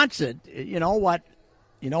 Who wants it? You know what?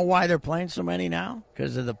 You know why they're playing so many now?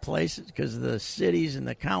 Because of the places, because of the cities and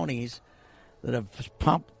the counties that have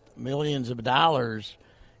pumped millions of dollars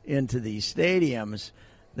into these stadiums.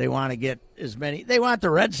 They want to get as many. They want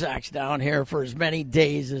the Red Sox down here for as many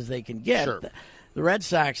days as they can get. Sure. The Red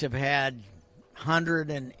Sox have had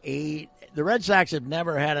 108. The Red Sox have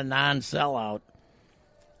never had a non-sellout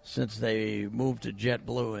since they moved to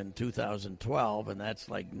JetBlue in 2012, and that's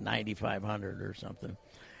 9,500 or something.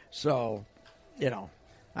 So,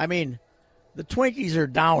 I mean, the Twinkies are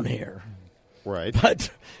down here, right?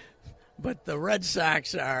 But the Red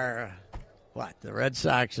Sox are what? The Red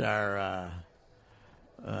Sox are.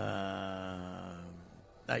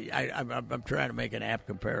 I'm trying to make an apt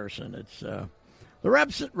comparison. It's the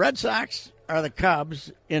Red Sox are the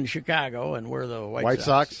Cubs in Chicago, and we're the White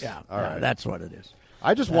Sox. Yeah, all right. That's what it is.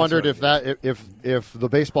 I just wondered if the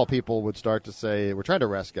baseball people would start to say, we're trying to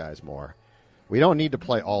rest guys more. We don't need to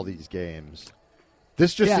play all these games.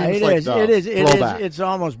 This just seems like throwback. It's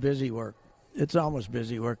almost busy work. It's almost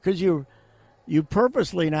busy work because you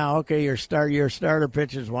purposely now, okay, your starter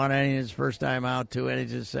pitches 1 inning his first time out, 2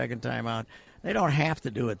 innings his second time out. They don't have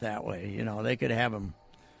to do it that way. They could have them.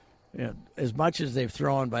 As much as they've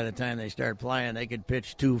thrown by the time they start playing, they could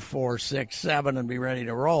pitch 2, 4, 6, 7 and be ready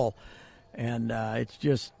to roll. And it's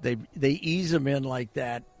just they ease them in like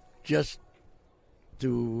that just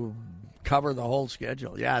to cover the whole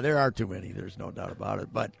schedule. Yeah, there are too many. There's no doubt about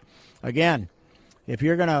it. But, again, if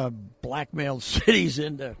you're going to blackmail cities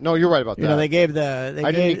into – No, you're right about that. They gave the –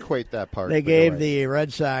 I didn't equate that part. They gave the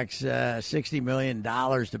Red Sox $60 million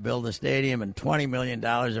to build a stadium and $20 million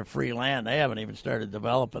of free land. They haven't even started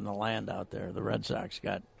developing the land out there. The Red Sox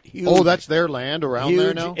got huge – Oh, that's their land around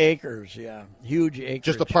there now? Huge acres, yeah. Huge acres.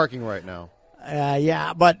 Just the parking right now.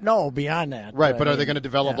 Yeah, but no, beyond that. Right, but are they going to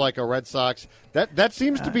develop like a Red Sox? That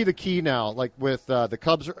seems to be the key now. Like with the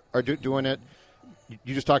Cubs are doing it.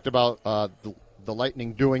 You just talked about the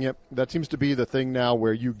Lightning doing it. That seems to be the thing now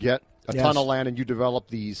where you get a ton of land and you develop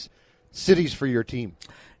these cities for your team.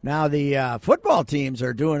 Now the football teams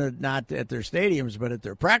are doing it not at their stadiums but at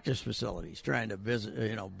their practice facilities, trying to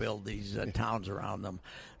build these towns around them.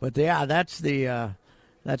 But that's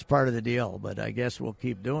part of the deal. But I guess we'll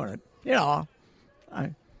keep doing it.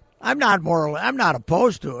 I'm not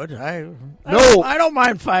opposed to it. I don't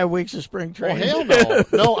mind 5 weeks of spring training. Hell no.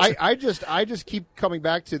 No, I just keep coming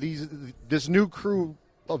back to this new crew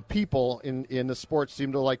of people in the sports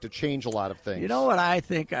seem to like to change a lot of things. You know what I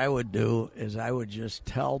think I would do is I would just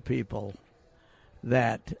tell people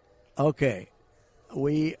that, okay,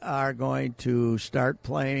 we are going to start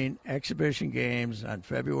playing exhibition games on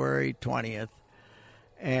February 20th,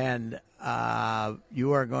 and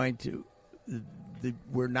you are going to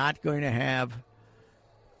we're not going to have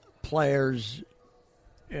players,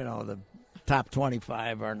 the top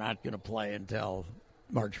 25 are not going to play until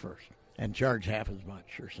March 1st and charge half as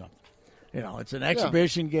much or something. It's an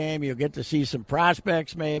exhibition game. You'll get to see some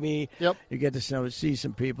prospects maybe. Yep. You get to see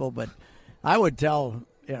some people. But I would tell,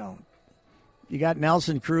 you got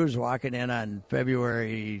Nelson Cruz walking in on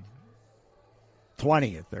February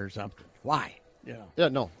 20th or something. Why? Yeah,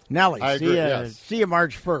 no. Nelly, I agree, see you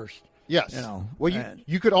March 1st. Yes. Well,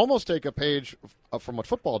 you could almost take a page from what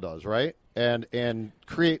football does, right? And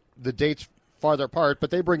create the dates farther apart,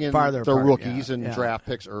 but they bring in the rookies and draft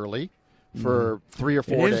picks early for 3 or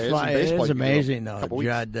 4 days. It is amazing, though,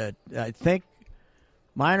 Judd, that I think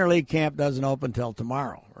minor league camp doesn't open till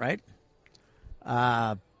tomorrow, right?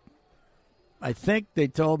 I think they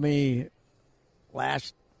told me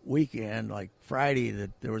last weekend, like Friday, that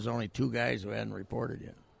there was only 2 guys who hadn't reported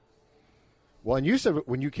yet. Well, and you said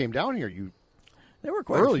when you came down here, there were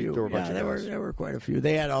quite a few. There were quite a few.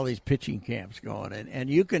 They had all these pitching camps going,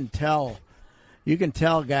 and you can tell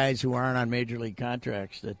guys who aren't on major league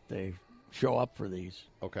contracts that they show up for these.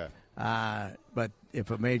 Okay. But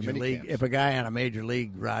if a guy on a major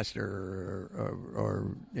league roster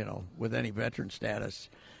or with any veteran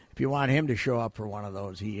status, if you want him to show up for one of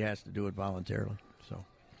those, he has to do it voluntarily. So,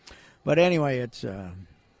 but anyway, it's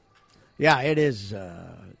it is.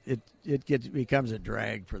 It becomes a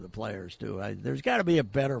drag for the players too. There's got to be a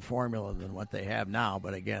better formula than what they have now.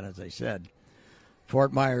 But again, as I said,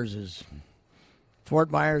 Fort Myers has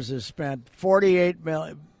spent $48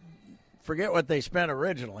 million. Forget what they spent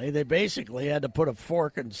originally. They basically had to put a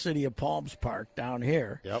fork in City of Palms Park down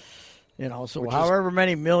here. Yep. So however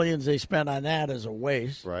many millions they spent on that is a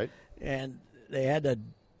waste. Right. And they had to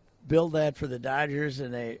build that for the Dodgers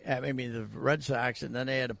and the Red Sox, and then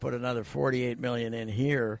they had to put another $48 million in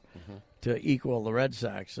here to equal the Red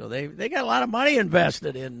Sox. So they got a lot of money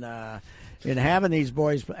invested in having these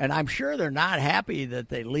boys, and I'm sure they're not happy that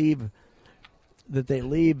they leave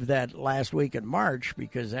that last week in March,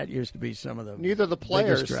 because that used to be some of the neither the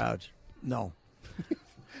players crowds. No.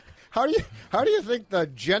 How do you think the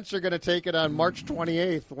Gents are going to take it on March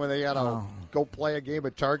 28th when they got to go play a game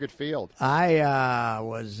at Target Field? I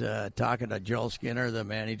was talking to Joel Skinner, the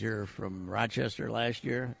manager from Rochester last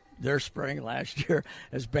year. Their spring last year,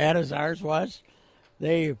 as bad as ours was,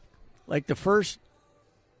 they the first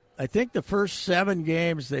 7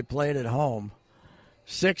 games they played at home,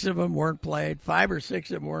 6 of them weren't played, 5 or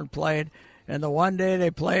 6 of them weren't played, and the one day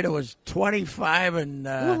they played, it was 25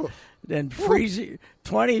 and freezing,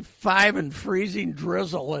 25 and freezing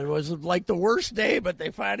drizzle. It was like the worst day, but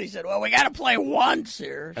they finally said, well, we got to play once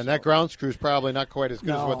here. And that ground screw is probably not quite as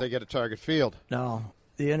good as what they get at Target Field. No,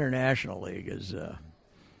 the International League is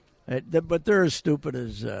but they're as stupid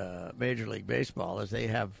as Major League Baseball, as they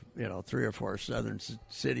have 3 or 4 southern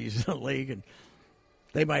cities in the league, and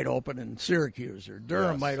they might open in Syracuse, or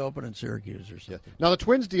Durham might open in Syracuse or something. Yeah. Now, the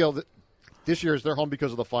Twins deal this year is they're home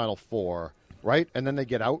because of the Final Four, right? And then they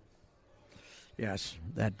get out? Yes,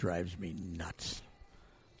 that drives me nuts.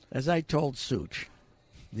 As I told Such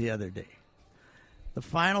the other day, the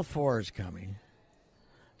Final Four is coming,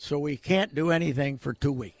 so we can't do anything for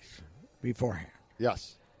 2 weeks beforehand.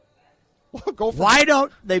 Yes. Well, go for Why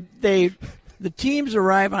don't they the teams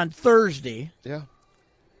arrive on Thursday? Yeah.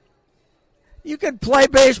 You can play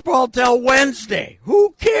baseball till Wednesday.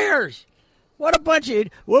 Who cares? What a bunch of...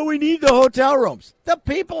 Well, we need the hotel rooms. The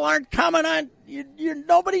people aren't coming on...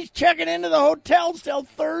 nobody's checking into the hotels till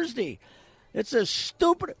Thursday. It's a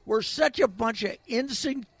stupid... We're such a bunch of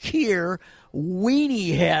insecure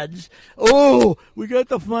weenie heads. Oh, we got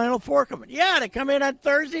the Final Four coming. Yeah, they come in on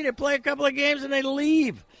Thursday, they play a couple of games, and they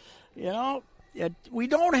leave. We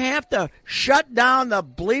don't have to shut down the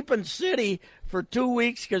bleeping city for 2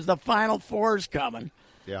 weeks because the Final Four is coming.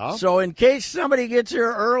 Yeah. So in case somebody gets here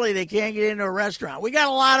early, they can't get into a restaurant. We got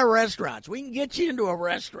a lot of restaurants. We can get you into a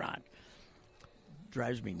restaurant.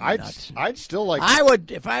 Drives me nuts. I'd still like... I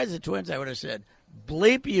would, if I was the Twins, I would have said,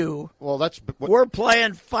 bleep you. Well, we're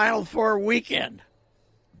playing Final Four weekend.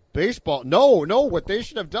 Baseball. No. What they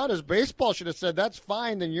should have done is baseball should have said, that's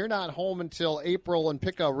fine, then you're not home until April and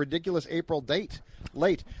pick a ridiculous April date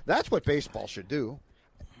late. That's what baseball should do.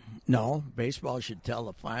 No, baseball should tell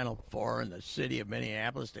the Final Four in the city of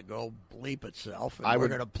Minneapolis to go bleep itself, and we're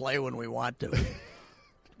going to play when we want to.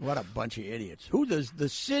 What a bunch of idiots. Who does the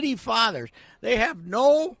city fathers? They have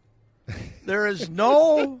no. There is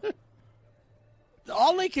no.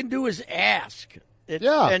 All they can do is ask.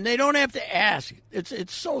 And they don't have to ask.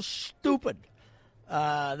 It's so stupid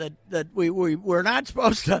that we're not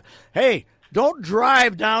supposed to. Hey, don't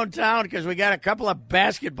drive downtown because we got a couple of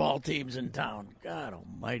basketball teams in town. God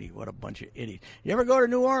almighty, what a bunch of idiots. You ever go to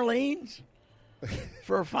New Orleans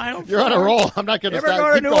for a Final Four? You're on a roll. I'm not going to stop. You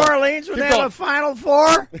ever go to New Orleans when they have a Final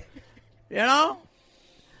Four? You know?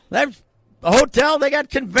 That's a hotel, they got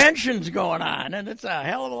conventions going on, and it's a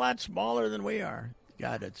hell of a lot smaller than we are.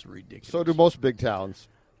 God, it's ridiculous. So do most big towns.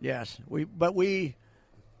 Yes. We're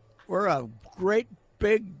a great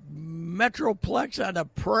big metroplex on the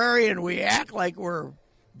prairie, and we act like we're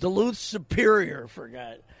Duluth Superior. For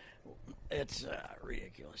God, it's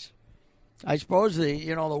ridiculous. I suppose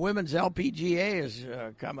the women's LPGA is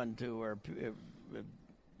coming to our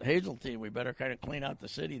Hazeltine. We better kind of clean out the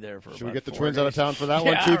city there for. Should we get the 4 Twins days. out of town for that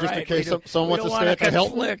one too, just in case someone wants to stay at the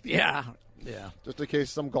Hilton? Yeah. Just in case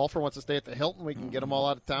some golfer wants to stay at the Hilton, we can get them all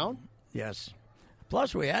out of town. Yes.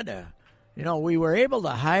 Plus, we had to. We were able to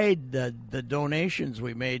hide the donations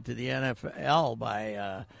we made to the NFL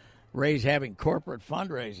by having corporate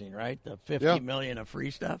fundraising, right? The $50 million of free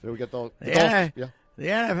stuff. Did we get those?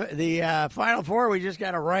 The Final Four, we just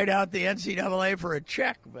got to write out the NCAA for a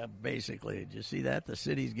check, basically. Did you see that? The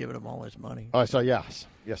city's giving them all this money. Oh, I saw, yes.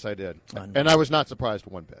 Yes, I did. And I was not surprised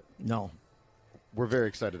one bit. No. We're very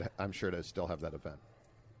excited, I'm sure, to still have that event.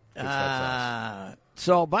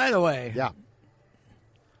 So, by the way, yeah,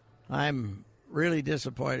 I'm really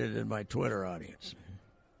disappointed in my Twitter audience.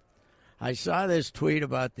 I saw this tweet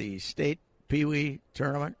about the state Pee Wee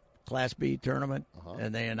tournament, Class B tournament,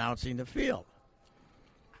 and they announcing the field.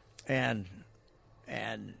 And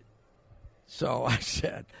so I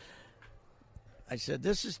said,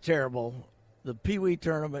 this is terrible. The Pee Wee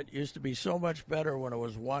tournament used to be so much better when it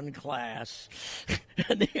was one class,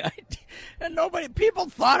 and people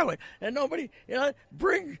thought of it, and nobody,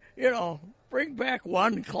 bring back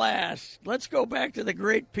one class. Let's go back to the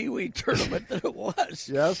great Pee Wee tournament that it was.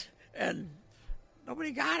 Yes, and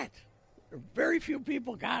nobody got it. Very few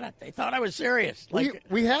people got it. They thought I was serious.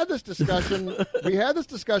 We had this discussion. We had this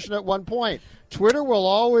discussion at one point. Twitter will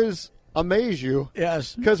always amaze you.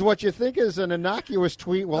 Yes. Because what you think is an innocuous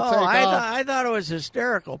tweet will take off. I thought it was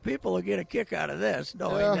hysterical. People will get a kick out of this,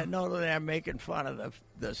 knowing that I'm making fun of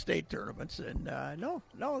the state tournaments. And no,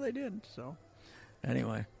 they didn't. So,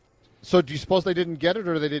 anyway. So do you suppose they didn't get it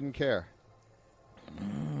or they didn't care?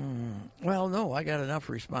 Well, no, I got enough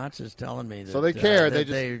responses telling me that. So they care.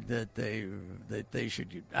 That they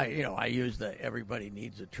should. I use the everybody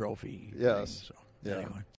needs a trophy. Yes. Thing, so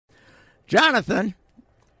anyway, Jonathan.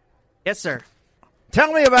 Yes, sir.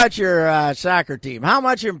 Tell me about your soccer team. How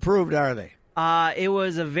much improved are they? It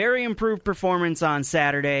was a very improved performance on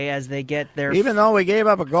Saturday as they get their... Even though we gave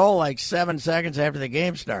up a goal like 7 seconds after the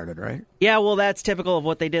game started, right? Yeah, well, that's typical of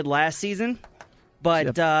what they did last season.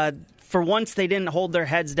 But for once, they didn't hold their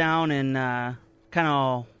heads down and kind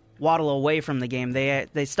of waddle away from the game.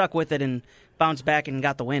 They stuck with it and bounced back and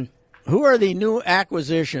got the win. Who are the new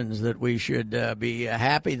acquisitions that we should be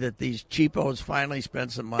happy that these cheapos finally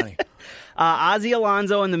spent some money? Ozzie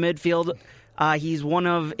Alonso in the midfield. He's one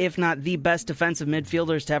of, if not the best defensive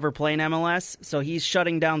midfielders to ever play in MLS, so he's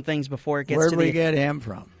shutting down things before it gets to Where'd we get him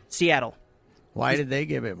from? Seattle. Why did they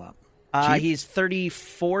give him up? He's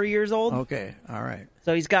 34 years old. Okay, all right.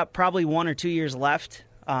 So he's got probably 1 or 2 years left.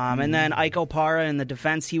 And then Ike Opara in the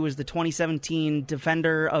defense. He was the 2017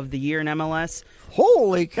 Defender of the Year in MLS.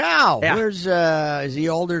 Holy cow! Yeah. Where's is he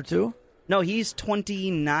older too? No, he's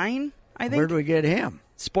 29, I think. Where do we get him?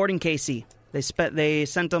 Sporting KC. They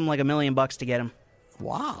sent him like $1 million to get him.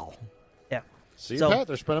 Wow. Yeah. See, Pat,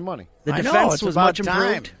 they're spending money. The defense was much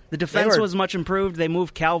improved. The defense was much improved. They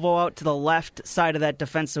moved Calvo out to the left side of that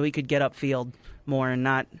defense so he could get upfield more and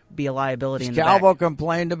not be a liability in the back. Calvo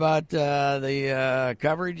complained about the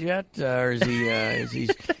coverage yet, or is he?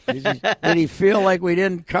 Did he feel like we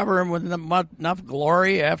didn't cover him with enough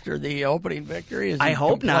glory after the opening victory? Is he I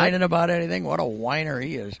hope not. Complaining about anything? What a whiner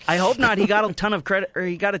he is! I hope not. He got a ton of credit, or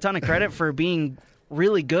he got a ton of credit for being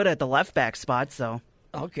really good at the left back spot. So.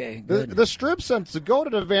 Okay, good. The strip sense to go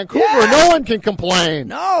to Vancouver, no one can complain.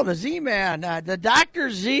 No, the Z-Man, the Dr.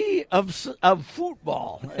 Z of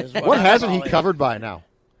football. Is what hasn't he covered by now?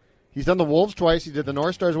 He's done the Wolves twice. He did the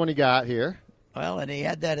North Stars when he got here. Well, and he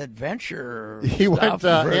had that adventure. He went to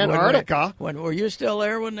Antarctica. When were you still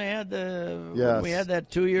there when they had when we had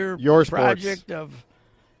that 2-year project of?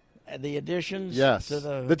 the additions. Yes. To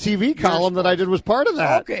the TV column that I did was part of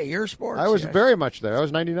that. Okay, your sports. I was yes. very much there. I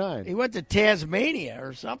was 99. He went to Tasmania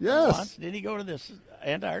or something. Yes. Once. Did he go to this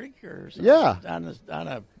Antarctic or something? Yeah. On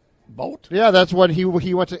a boat? Yeah, that's when he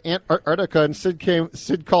went to Antarctica, and Sid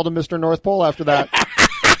called him Mr. North Pole after that.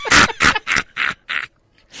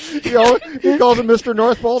 He called him Mr.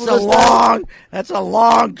 North Pole. That's a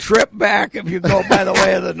long trip back if you go by the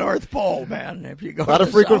way of the North Pole, man. If you go a lot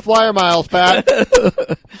of frequent flyer miles, Pat.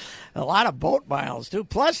 A lot of boat miles too.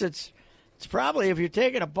 Plus, it's probably if you're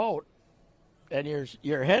taking a boat and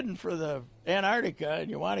you're heading for the Antarctica and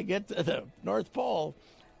you want to get to the North Pole.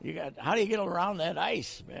 How do you get around that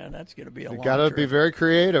ice, man? That's going to be a long trip. You got to be very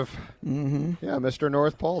creative. Mm-hmm. Yeah, Mr.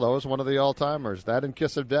 North Pole. That was one of the all-timers. That and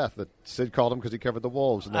Kiss of Death that Sid called him because he covered the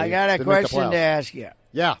Wolves. And I got a question to ask you.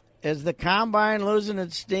 Yeah. Is the combine losing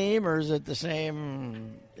its steam, or is it the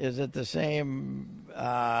same? Is it the same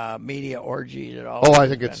media orgy at all? Oh, I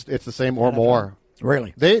think it's the same or more.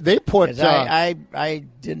 Really? They put. I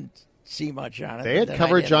didn't see much on it. They had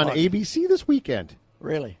coverage on ABC this weekend.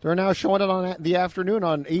 Really? They're now showing it on the afternoon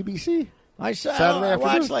on ABC. I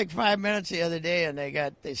watched like 5 minutes the other day, and they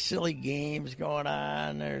got these silly games going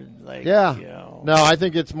on. They're like, No, I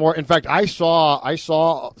think it's more. In fact, I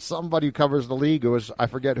saw somebody who covers the league. It was, I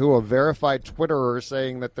forget who, a verified Twitterer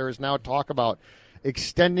saying that there is now talk about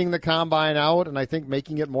extending the combine out, and I think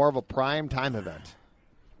making it more of a prime time event.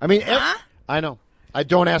 I mean, I know. I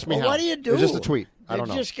don't ask me how. What do you do? It's just a tweet. I don't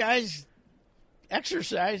know. Just guys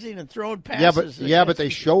exercising and throwing passes. Yeah, but they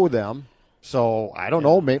show them. So I don't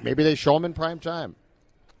know. Maybe they show them in prime time.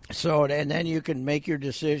 So and then you can make your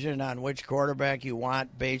decision on which quarterback you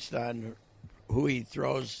want based on who he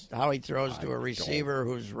throws, how he throws to a receiver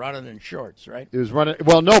who's running in shorts, right? He was running.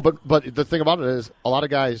 Well, no, but the thing about it is a lot of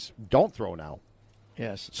guys don't throw now.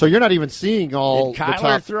 Yes. So you're not even seeing all. Did Kyler the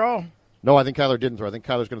top throw? No, I think Kyler didn't throw. I think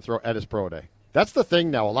Kyler's going to throw at his pro day. That's the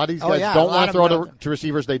thing now. A lot of these guys don't want to throw to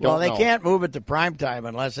receivers they don't know. Well, they can't move it to prime time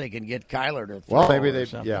unless they can get Kyler to throw. Well, maybe they,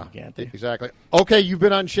 can't they? Exactly. Okay, you've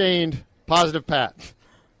been Unchained. Positive, Pat.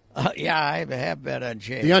 Yeah, I have been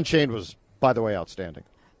Unchained. The Unchained was, by the way, outstanding.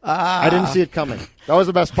 I didn't see it coming. That was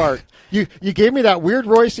the best part. You gave me that weird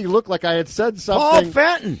Royce-y look like I had said something. Paul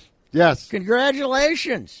Fenton. Yes.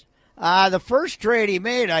 Congratulations. The first trade he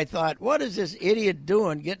made, I thought, what is this idiot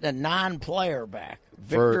doing getting a non-player back?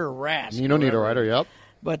 Victor Rask. Nino Niederreiter, yep.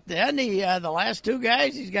 But then the last two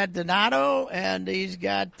guys, he's got Donato and he's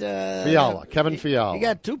got Fiala, Kevin Fiala. He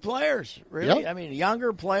got two players, really. Yep. I mean,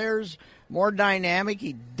 younger players, more dynamic.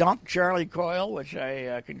 He dumped Charlie Coyle, which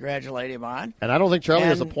I congratulate him on. And I don't think Charlie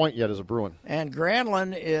has a point yet as a Bruin. And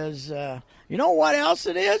Granlund is, you know what else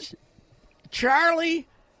it is? Charlie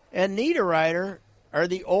and Niederreiter are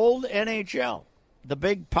the old NHL, the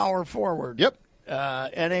big power forward. Yep.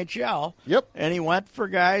 NHL. Yep. And he went for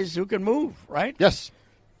guys who can move, right? Yes.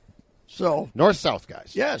 So north-south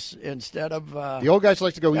guys. Yes, instead of the old guys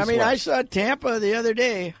like to go east. I mean, I saw Tampa the other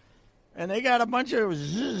day, and they got a bunch of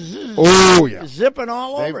zipping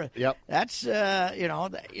all over. Yep. That's you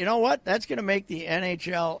know what? That's going to make the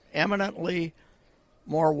NHL eminently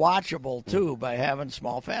more watchable too by having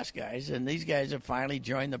small, fast guys. And these guys have finally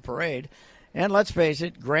joined the parade. And let's face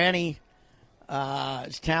it, Granny,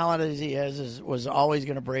 as talented as he is was always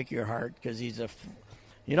going to break your heart because he's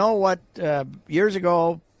you know what? Years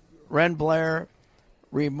ago, Ren Blair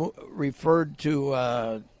referred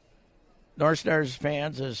to North Stars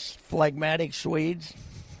fans as phlegmatic Swedes.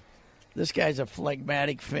 This guy's a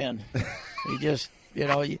phlegmatic Finn. He just,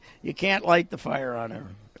 you can't light the fire on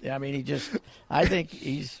him. I mean, I think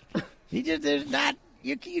there's not,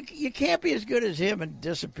 you can't be as good as him and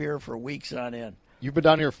disappear for weeks on end. You've been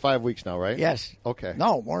down here 5 weeks now, right? Yes. Okay.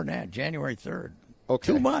 No, more than that. January 3rd.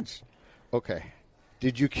 Okay. 2 months. Okay.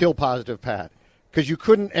 Did you kill Positive Pat? Because you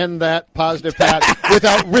couldn't end that Positive Pat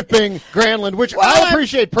without ripping Granlund, which I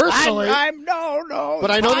appreciate personally. No.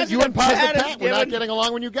 But I know that you and Positive Pat were not getting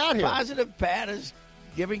along when you got here. Positive Pat is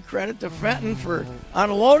giving credit to Fenton for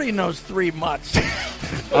unloading those 3 mutts.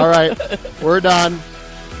 All right. We're done.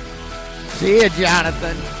 See you,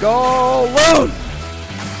 Jonathan. Go Loons!